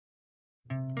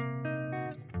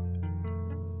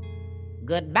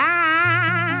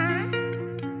Goodbye.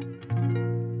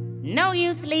 No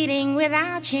use leading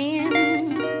without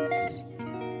chance.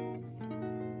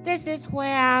 This is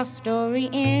where our story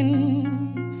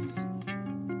ends.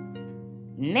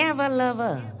 Never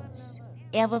lovers,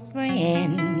 ever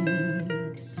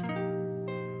friends.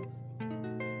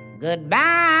 Goodbye.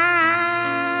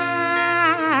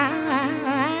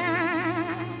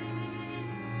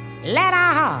 Let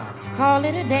our hearts call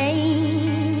it a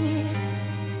day.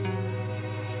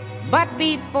 But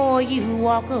before you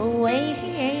walk away,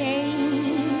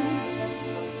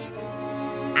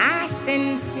 I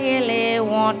sincerely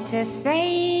want to say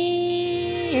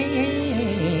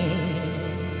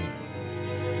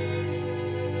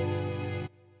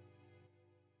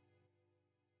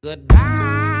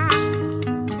goodbye.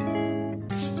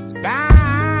 Bye.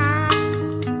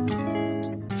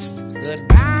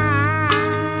 Goodbye.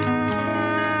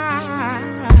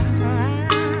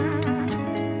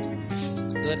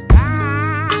 Goodbye.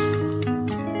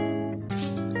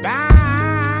 Bye.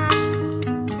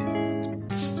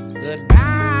 Goodbye.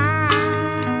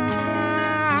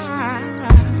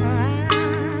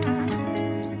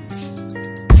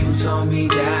 You told me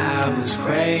that I was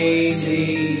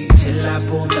crazy till I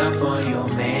pulled up on your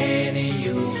man and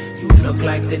you look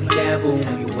like the devil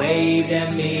when you waved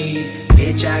at me.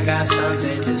 Bitch, I got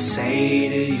something to say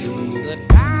to you.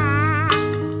 Goodbye.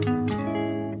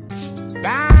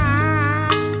 Bye.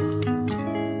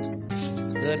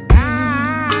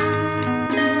 Goodbye.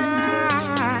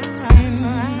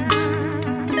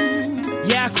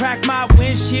 Yeah, I cracked my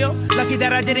windshield. Lucky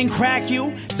that I didn't crack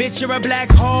you. Bitch, you're a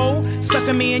black hole,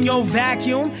 sucking me in your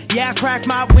vacuum. Yeah, I cracked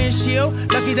my windshield.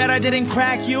 Lucky that I didn't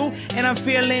crack you. And I'm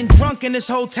feeling drunk in this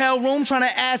hotel room, trying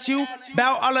to ask you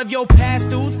about all of your past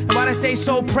dudes and why they stay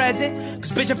so present.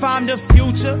 Cause bitch, if I'm the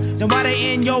future, then why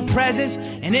they in your presence?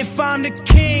 And if I'm the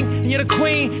king and you're the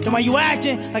queen, then why you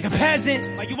acting like a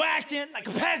peasant? Why you acting like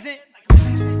a peasant?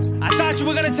 I thought you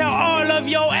were gonna tell all of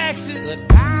your exes.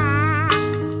 Goodbye.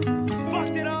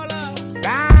 Fucked it all up.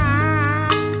 Bye.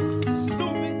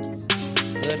 Stupid.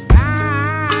 Goodbye.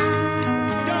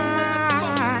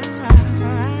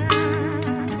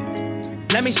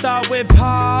 Let me start with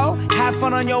Paul. Have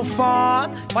fun on your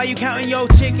farm. Why you counting your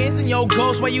chickens and your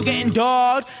ghosts? Why you getting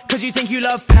dogged? Cause you think you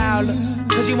love Paula.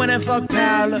 Cause you went and fucked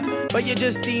Paula. But you're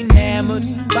just enamored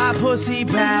by pussy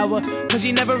power. Cause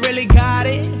you never really got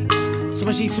it. So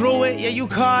when she threw it, yeah, you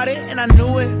caught it. And I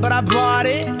knew it, but I bought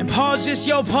it. And Paul's just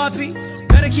your puppy.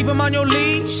 Better keep him on your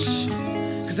leash.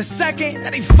 Cause the second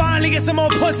that he finally gets some more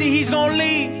pussy, he's gonna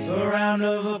leave. A round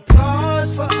of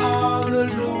applause for all the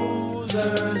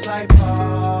losers like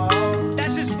Paul.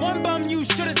 That's just one bum you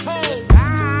should've told.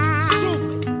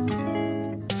 Stupid.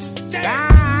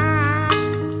 Damn.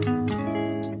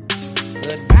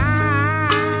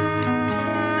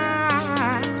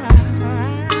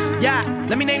 Yeah,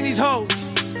 let me name these hoes.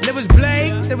 There was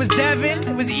Blake, there was Devin,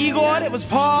 there was Igor, there was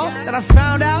Paul. Then I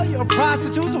found out you're a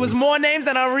prostitute, so it was more names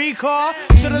than I recall.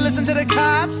 Should've listened to the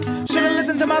cops, should've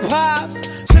listened to my pops,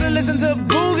 should've listened to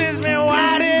Boogers, man,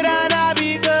 why did I not?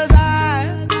 Because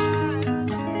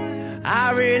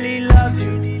I really loved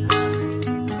you.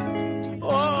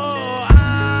 Oh,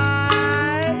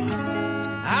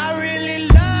 I really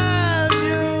loved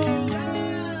you.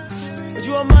 But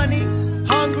you are money,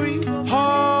 hungry,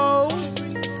 hoe.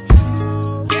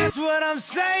 Guess what I'm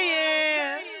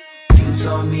saying? You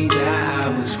told me that I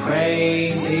was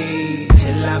crazy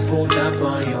till I pulled up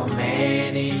on your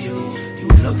man and you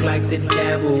look like the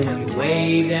devil when you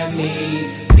waved at me.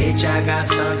 Bitch, I got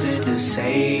something to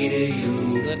say to you.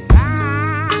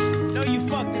 No, you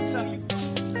fucked this up.